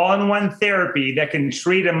only all-in-one therapy that can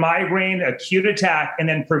treat a migraine acute attack and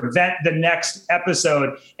then prevent the next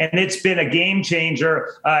episode. And it's been a game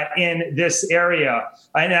changer in this area.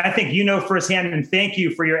 And I think you know firsthand, and thank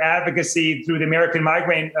you for your advocacy through the American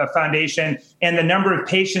Migraine Foundation and the number of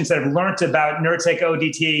patients that have learned about Nurtec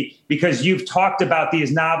ODT because you've talked about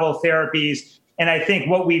these novel therapies. And I think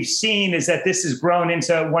what we've seen is that this has grown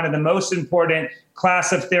into one of the most important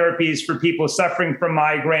class of therapies for people suffering from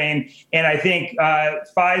migraine. And I think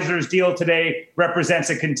Pfizer's deal today represents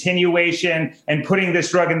a continuation and putting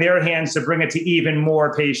this drug in their hands to bring it to even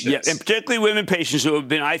more patients. Yeah, and particularly women patients who have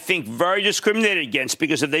been, I think, very discriminated against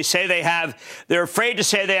because if they say they're afraid to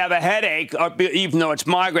say they have a headache, even though it's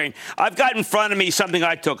migraine. I've got in front of me something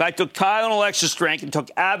I took. I took Tylenol Extra Strength and took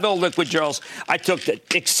Advil liquid gels. I took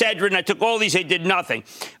Excedrin. I took all these. They did nothing.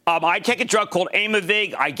 I take a drug called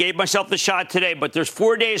Aimovig. I gave myself the shot today. but there's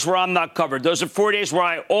 4 days where I'm not covered. Those are 4 days where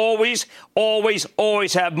I always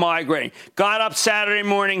have migraine. Got up Saturday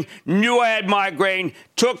morning, knew I had migraine,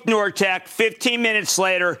 took Nortec. 15 minutes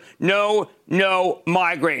later, no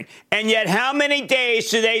migraine. And yet, how many days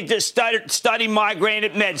do they just study migraine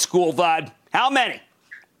at med school, Vlad? How many?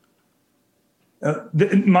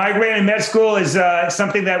 The migraine in med school is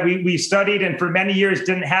something that we studied and for many years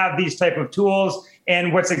didn't have these type of tools.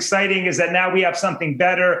 And what's exciting is that now we have something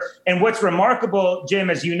better. And what's remarkable, Jim,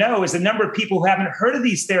 as you know, is the number of people who haven't heard of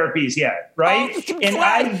these therapies yet, right? And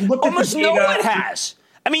I looked at almost no one has.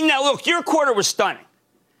 I mean, now look, your quarter was stunning.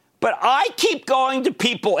 But I keep going to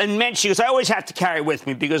people and mentioning, because I always have to carry it with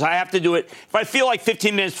me because I have to do it. If I feel like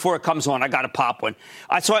 15 minutes before it comes on, I got to pop one.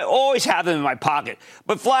 So I always have them in my pocket.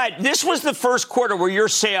 But Vlad, this was the first quarter where your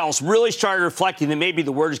sales really started reflecting that maybe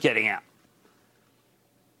the word is getting out.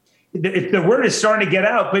 The word is starting to get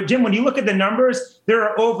out. But, Jim, when you look at the numbers, there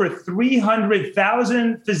are over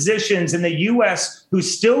 300,000 physicians in the U.S. who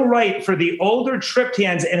still write for the older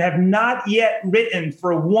triptans and have not yet written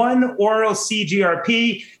for one oral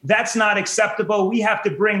CGRP. That's not acceptable. We have to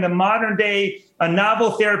bring the modern day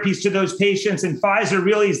novel therapies to those patients. And Pfizer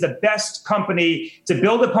really is the best company to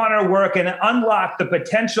build upon our work and unlock the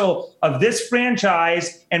potential of this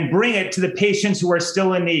franchise and bring it to the patients who are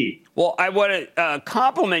still in need. Well, I want to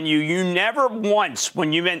compliment you. You never once,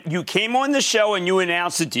 when you came on the show and you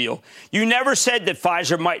announced the deal, you never said that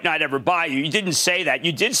Pfizer might not ever buy you. You didn't say that.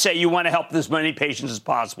 You did say you want to help as many patients as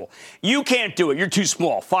possible. You can't do it. You're too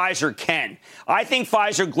small. Pfizer can. I think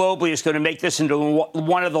Pfizer globally is going to make this into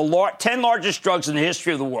one of the 10 largest drugs in the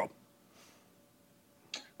history of the world.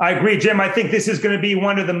 I agree, Jim. I think this is going to be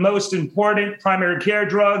one of the most important primary care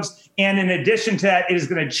drugs. And in addition to that, it is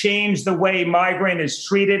going to change the way migraine is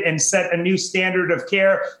treated and set a new standard of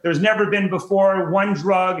care. There's never been before one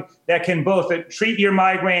drug that can both treat your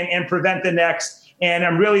migraine and prevent the next. And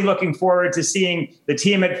I'm really looking forward to seeing the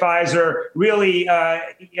team at Pfizer really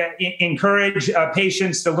encourage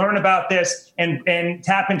patients to learn about this and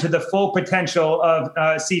tap into the full potential of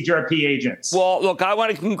CGRP agents. Well, look, I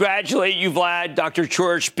want to congratulate you, Vlad, Dr.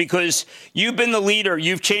 Coric, because you've been the leader.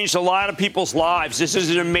 You've changed a lot of people's lives. This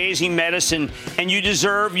is an amazing medicine, and you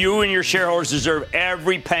and your shareholders deserve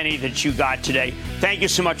every penny that you got today. Thank you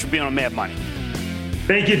so much for being on Mad Money.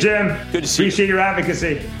 Thank you, Jim. Good to see you. Appreciate your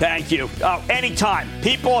advocacy. Thank you. Anytime.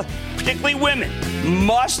 People, particularly women,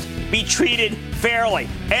 must be treated fairly.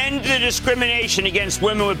 End the discrimination against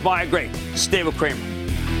women with migraine. Stay with Cramer.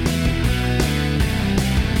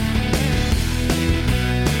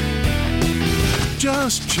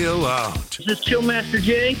 Just chill out. Is this Chill Master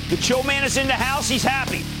Jay? The Chill Man is in the house. He's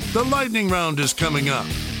happy. The lightning round is coming up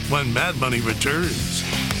when Mad Money returns.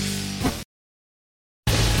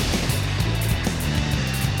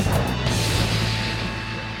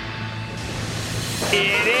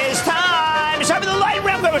 It is time. It's time for the light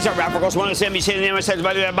round. What's up, Rapper? Goes one of the NBC and the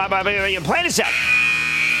MSN. Plan this out.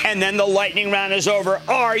 And then the lightning round is over.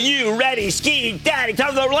 Are you ready, Ski Daddy?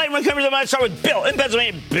 Time for the lightning round. Coming to the start with Bill in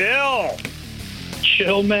Pennsylvania. Bill.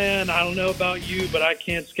 Chill, man. I don't know about you, but I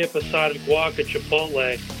can't skip a side of guac at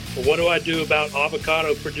Chipotle. But what do I do about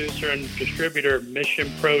avocado producer and distributor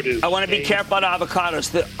Mission Produce? I want to be careful about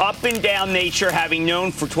avocados. The up and down nature, having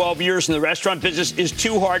known for 12 years in the restaurant business, is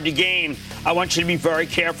too hard to gain. I want you to be very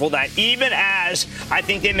careful of that. Even as I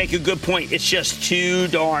think they make a good point, it's just too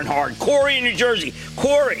darn hard. Corey in New Jersey.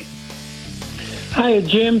 Corey. Hi,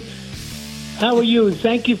 Jim. How are you?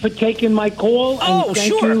 Thank you for taking my call. And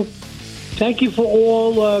thank you for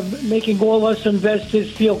all making all us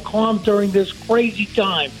investors feel calm during this crazy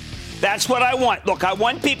time. That's what I want. Look, I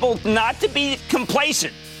want people not to be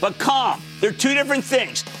complacent, but calm. They're two different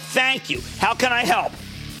things. Thank you. How can I help?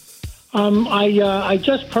 I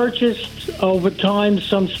just purchased over time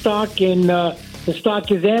some stock in the stock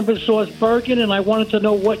is AmberSourceBergen, and I wanted to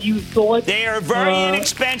know what you thought. They are a very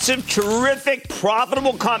inexpensive, terrific,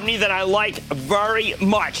 profitable company that I like very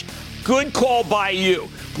much. Good call by you.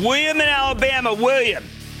 William in Alabama. William.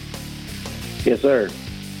 Yes, sir.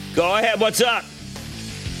 Go ahead. What's up?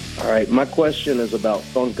 All right. My question is about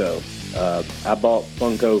Funko. I bought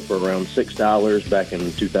Funko for around $6 back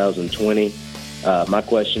in 2020. My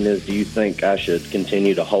question is, do you think I should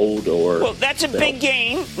continue to hold or... Well, that's a big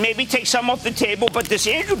gain. Maybe take some off the table. But this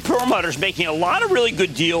Andrew Perlmutter is making a lot of really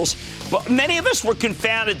good deals. But many of us were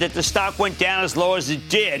confounded that the stock went down as low as it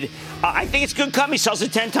did. I think it's a good company. Sells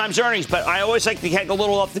at 10 times earnings. But I always like to take a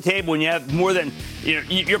little off the table when you have more than...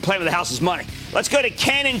 you're playing with the house's money. Let's go to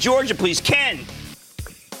Ken in Georgia, please. Ken.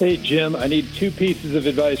 Hey, Jim, I need two pieces of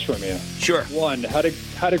advice from you. Sure. One, how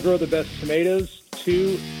to grow the best tomatoes.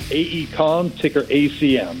 Two, AECOM, ticker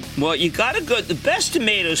ACM. Well, you got to go. The best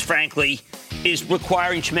tomatoes, frankly, is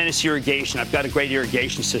requiring tremendous irrigation. I've got a great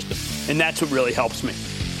irrigation system, and that's what really helps me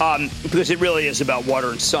because it really is about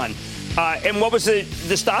water and sun. And what was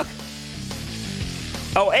the stock?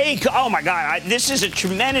 Oh my God. This is a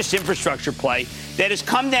tremendous infrastructure play that has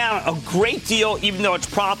come down a great deal, even though it's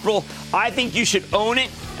profitable. I think you should own it,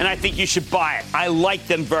 and I think you should buy it. I like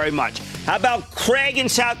them very much. How about Craig in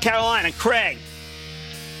South Carolina? Craig.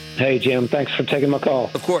 Hey, Jim. Thanks for taking my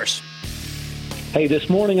call. Of course. Hey, this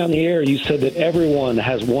morning on the air, you said that everyone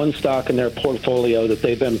has one stock in their portfolio that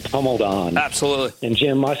they've been pummeled on. Absolutely. And,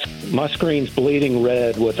 Jim, my screen's bleeding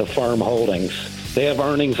red with the Firm Holdings. They have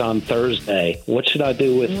earnings on Thursday. What should I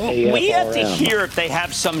do with AFRM? We have to hear if they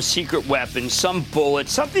have some secret weapon, some bullet,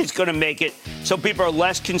 something that's going to make it so people are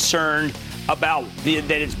less concerned about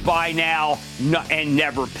that it's buy now and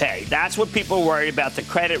never pay. That's what people are worried about, the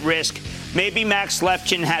credit risk. Maybe Max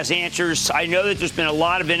Levchin has answers. I know that there's been a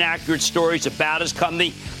lot of inaccurate stories about his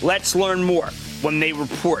company. Let's learn more when they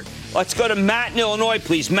report. Let's go to Matt in Illinois,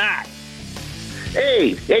 please. Matt.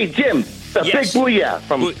 Hey, Jim. Big booyah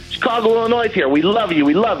from Chicago, Illinois here. We love you,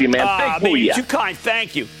 man. Big booyah. You're too kind.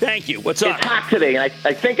 Thank you. What's up? It's hot today, and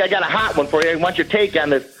I think I got a hot one for you. I want your take on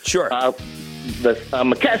this. Sure.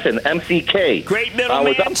 McKesson, MCK. Great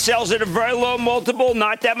middleman, sells at a very low multiple,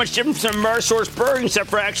 not that much different from AmerisourceBergen, except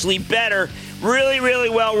for actually better. Really, really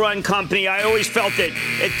well-run company. I always felt that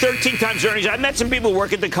at 13 times earnings, I met some people who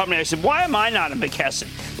work at the company. I said, why am I not a McKesson?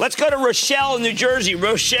 Let's go to Rochelle in New Jersey.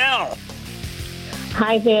 Rochelle.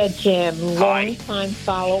 Hi there, Jim. Long-time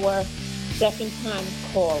follower, second-time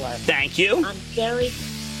caller. Thank you.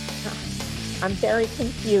 I'm very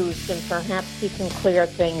confused, and perhaps you can clear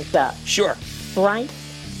things up. Sure. Black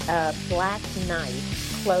Knight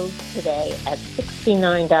closed today at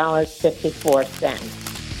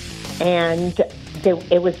 $69.54. And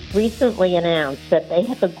it was recently announced that they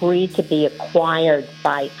have agreed to be acquired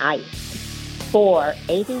by ICE for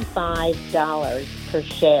 $85 per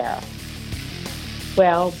share.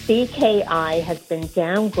 Well, BKI has been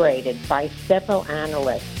downgraded by several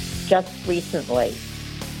analysts just recently.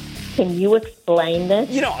 Can you explain this?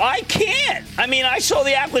 I can't. I saw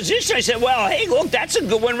the acquisition. I said, well, hey, look, that's a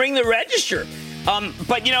good one. Ring the register.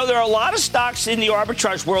 But, there are a lot of stocks in the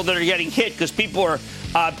arbitrage world that are getting hit because people are,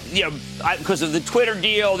 because of the Twitter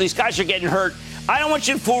deal, these guys are getting hurt. I don't want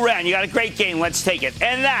you to fool around. You got a great game. Let's take it.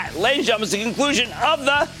 And that, ladies and gentlemen, is the conclusion of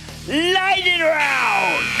the Lightning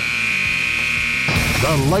Round.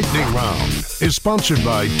 The Lightning Round is sponsored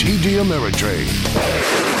by TD Ameritrade.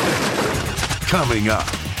 Coming up,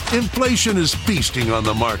 inflation is feasting on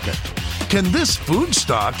the market. Can this food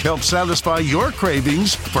stock help satisfy your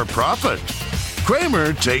cravings for profit?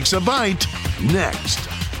 Cramer takes a bite next.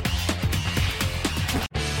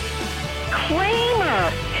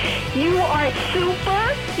 Cramer, you are super.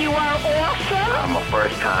 You are awesome. I'm a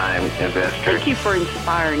first-time investor. Thank you for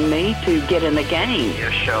inspiring me to get in the game.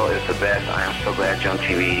 Your show is the best. I am so glad you're on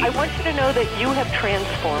TV. I want you to know that you have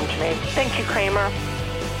transformed me. Thank you, Cramer.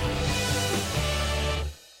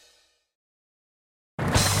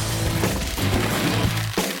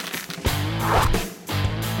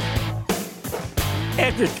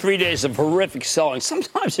 After 3 days of horrific selling,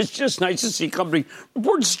 sometimes it's just nice to see a company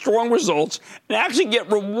report strong results and actually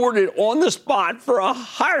get rewarded on the spot for a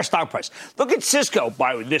higher stock price. Look at Sysco.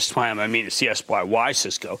 By this time, I mean it's CSY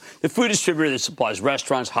Sysco, the food distributor that supplies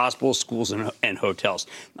restaurants, hospitals, schools, and hotels.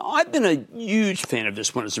 Now, I've been a huge fan of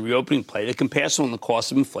this one as a reopening play that can pass on the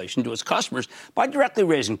cost of inflation to its customers by directly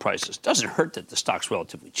raising prices. Doesn't hurt that the stock's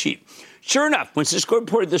relatively cheap. Sure enough, when Sysco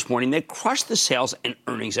reported this morning, they crushed the sales and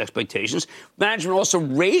earnings expectations. Management also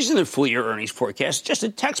raising their full-year earnings forecast, just a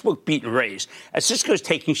textbook beat and raise, as Sysco is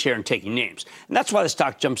taking share and taking names. And that's why the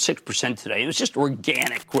stock jumped 6% today. It was just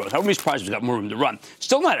organic growth. I wouldn't be surprised if it's got more room to run.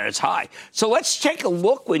 Still not at its high. So let's take a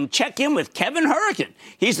look and check in with Kevin Hourican.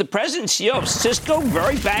 He's the president and CEO of Sysco.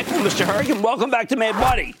 Very thankful, Mr. Hourican. Welcome back to Mad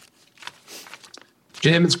Money.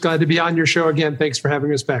 Jim, it's glad to be on your show again. Thanks for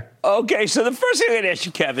having us back. Okay, so the first thing I'm going to ask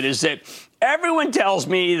you, Kevin, is that everyone tells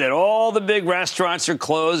me that all the big restaurants are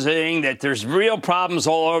closing, that there's real problems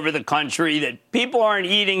all over the country, that people aren't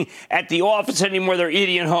eating at the office anymore, they're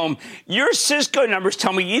eating at home. Your Sysco numbers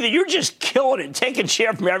tell me either you're just killing it, taking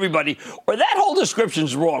share from everybody, or that whole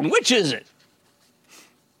description's wrong. Which is it?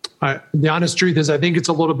 The honest truth is I think it's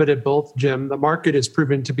a little bit of both, Jim. The market has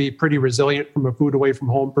proven to be pretty resilient from a food away from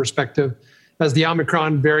home perspective. As the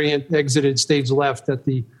Omicron variant exited stage left at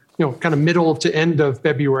the kind of middle to end of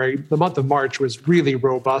February, the month of March was really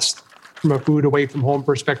robust from a food away from home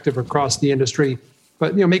perspective across the industry.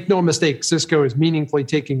 But make no mistake, Sysco is meaningfully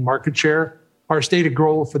taking market share. Our stated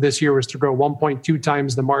goal for this year was to grow 1.2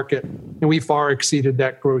 times the market, and we far exceeded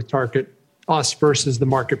that growth target, us versus the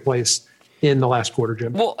marketplace. in the last quarter,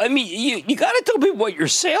 Jim. Well, I mean, you got to tell people what your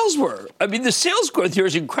sales were. I mean, the sales growth here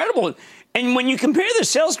is incredible. And when you compare the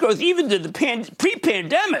sales growth even to the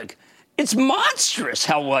pre-pandemic, it's monstrous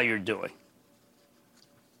how well you're doing.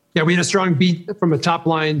 Yeah, we had a strong beat from a top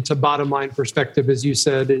line to bottom line perspective, as you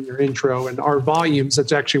said in your intro. And our volumes,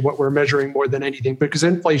 that's actually what we're measuring more than anything, because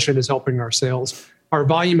inflation is helping our sales. Our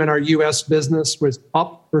volume in our U.S. business was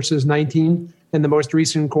up versus 19 in the most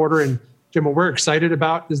recent quarter. And Jim, what we're excited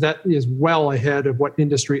about is that is well ahead of what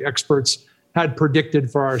industry experts had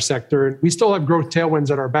predicted for our sector. And we still have growth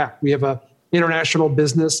tailwinds at our back. We have an international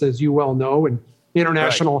business, as you well know, and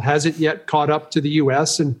international hasn't yet caught up to the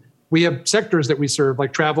U.S. And we have sectors that we serve,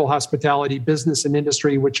 like travel, hospitality, business, and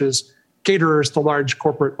industry, which is caterers to large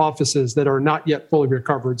corporate offices that are not yet fully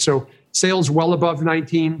recovered. So sales well above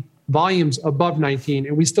 19, volumes above 19,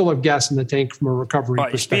 and we still have gas in the tank from a recovery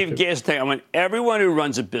perspective. Speaking of gas tank, I want everyone who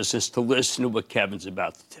runs a business to listen to what Kevin's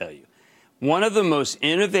about to tell you. One of the most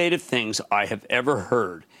innovative things I have ever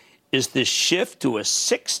heard is this shift to a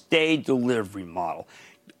 6-day delivery model.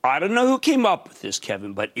 I don't know who came up with this,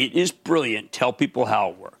 Kevin, but it is brilliant. Tell people how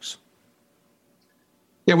it works.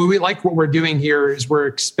 Yeah, we like what we're doing here is we're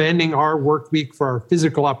expanding our work week for our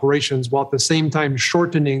physical operations while at the same time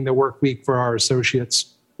shortening the work week for our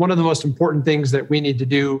associates. One of the most important things that we need to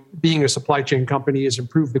do being a supply chain company is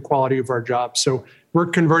improve the quality of our jobs. So we're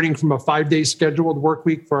converting from a 5-day scheduled work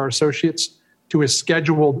week for our associates to a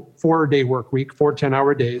scheduled 4-day work week, 4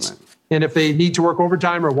 10-hour days. Right. And if they need to work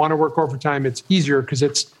overtime or want to work overtime, it's easier because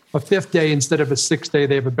it's a 5th day instead of a 6th day.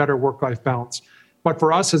 They have a better work-life balance. But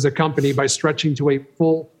for us as a company, by stretching to a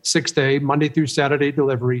full 6-day, Monday through Saturday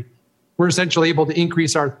delivery, we're essentially able to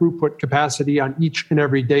increase our throughput capacity on each and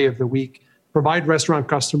every day of the week, provide restaurant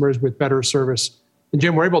customers with better service. And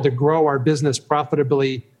Jim, we're able to grow our business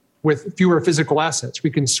profitably with fewer physical assets.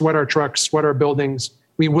 We can sweat our trucks, sweat our buildings.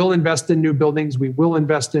 We will invest in new buildings. We will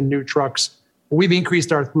invest in new trucks. We've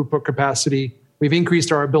increased our throughput capacity. We've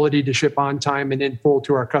increased our ability to ship on time and in full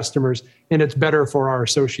to our customers, and it's better for our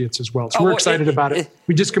associates as well. So we're excited about it.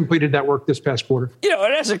 We just completed that work this past quarter.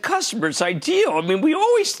 And as a customer, it's ideal. I mean, we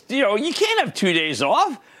always, you can't have 2 days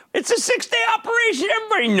off. It's a 6-day operation.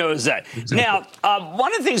 Everybody knows that. Exactly. Now,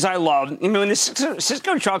 one of the things I love, when the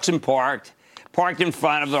Sysco trucks are parked in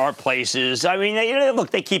front of our places, I mean, look,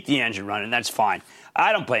 they keep the engine running. That's fine.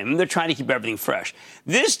 I don't blame them. They're trying to keep everything fresh.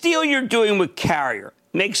 This deal you're doing with Carrier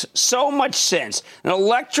makes so much sense. An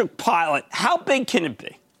electric pilot, how big can it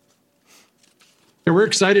be? Yeah, we're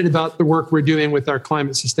excited about the work we're doing with our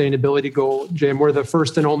climate sustainability goal, Jim. We're the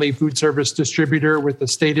first and only food service distributor with a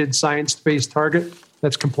stated science-based target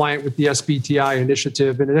that's compliant with the SBTI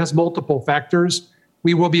initiative, and it has multiple factors.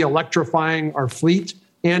 We will be electrifying our fleet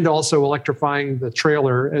and also electrifying the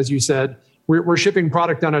trailer, as you said. We're shipping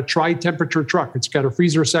product on a tri-temperature truck. It's got a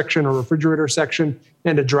freezer section, a refrigerator section,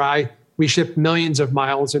 and a dry. We ship millions of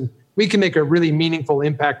miles, and we can make a really meaningful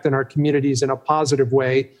impact in our communities in a positive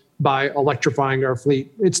way by electrifying our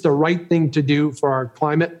fleet. It's the right thing to do for our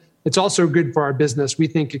climate. It's also good for our business. We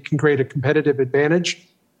think it can create a competitive advantage.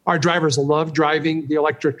 Our drivers love driving the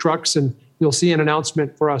electric trucks, and you'll see an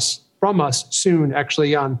announcement from us soon,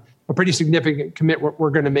 actually, on a pretty significant commitment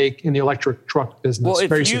we're going to make in the electric truck business. Well,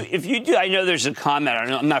 if you do, I know there's a comment.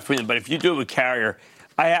 I'm not for them, but if you do it with Carrier,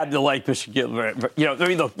 I have to like Mr. Gilbert.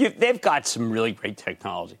 Look, they've got some really great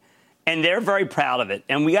technology, and they're very proud of it.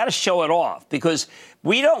 And we got to show it off because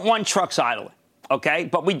we don't want trucks idling, okay?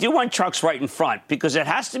 But we do want trucks right in front because it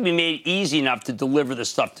has to be made easy enough to deliver the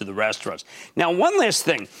stuff to the restaurants. Now, one last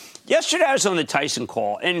thing. Yesterday, I was on the Tyson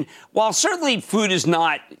call, and while certainly food is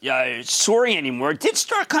not soaring anymore, it did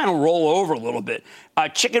start kind of roll over a little bit.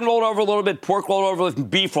 Chicken rolled over a little bit, pork rolled over a little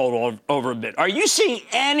bit, beef rolled over a bit. Are you seeing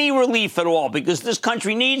any relief at all? Because this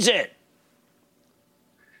country needs it.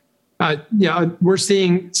 Yeah, we're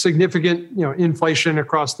seeing significant, inflation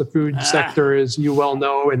across the food sector, as you well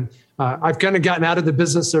know, and I've kind of gotten out of the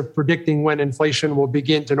business of predicting when inflation will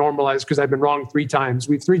begin to normalize because I've been wrong 3 times.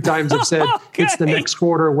 We've 3 times have said it's the next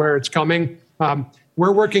quarter where it's coming.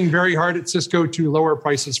 We're working very hard at Sysco to lower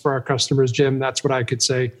prices for our customers, Jim. That's what I could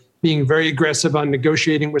say. Being very aggressive on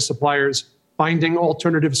negotiating with suppliers, finding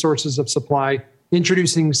alternative sources of supply,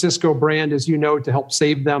 introducing Sysco brand, as you know, to help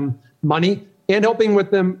save them money, and helping with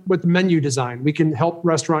them with the menu design. We can help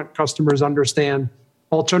restaurant customers understand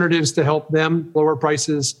alternatives to help them lower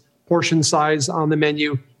prices, portion size on the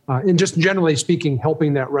menu, and just generally speaking,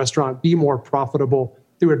 helping that restaurant be more profitable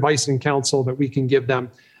through advice and counsel that we can give them.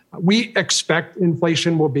 We expect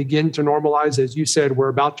inflation will begin to normalize. As you said, we're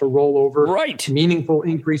about to roll over meaningful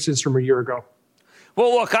increases from a year ago.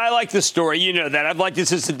 Well, look, I like the story. You know that. I've liked it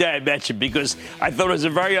since the day I met you because I thought it was a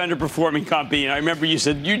very underperforming company. And I remember you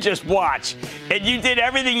said, you just watch. And you did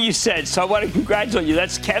everything you said. So I want to congratulate you.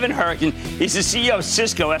 That's Kevin Hourican. He's the CEO of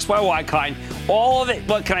Sysco, SYY kind. All of it.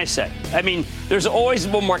 What can I say? I mean, there's always a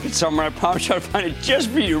bull market somewhere. I promise I'll find it just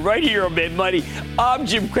for you right here on Mad Money. I'm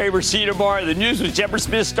Jim Cramer. See you tomorrow. The news with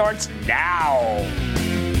Jefferson Smith starts now.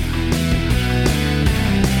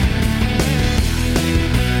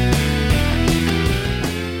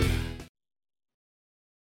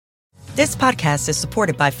 This podcast is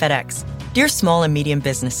supported by FedEx. Dear small and medium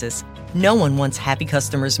businesses, no one wants happy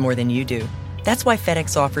customers more than you do. That's why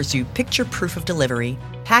FedEx offers you picture proof of delivery,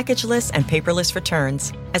 packageless and paperless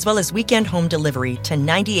returns, as well as weekend home delivery to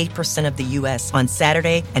 98% of the U.S. on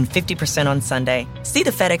Saturday and 50% on Sunday. See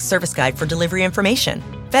the FedEx service guide for delivery information.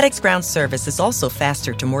 FedEx Ground service is also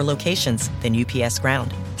faster to more locations than UPS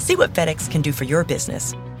Ground. See what FedEx can do for your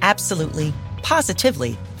business. Absolutely,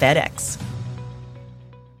 positively FedEx.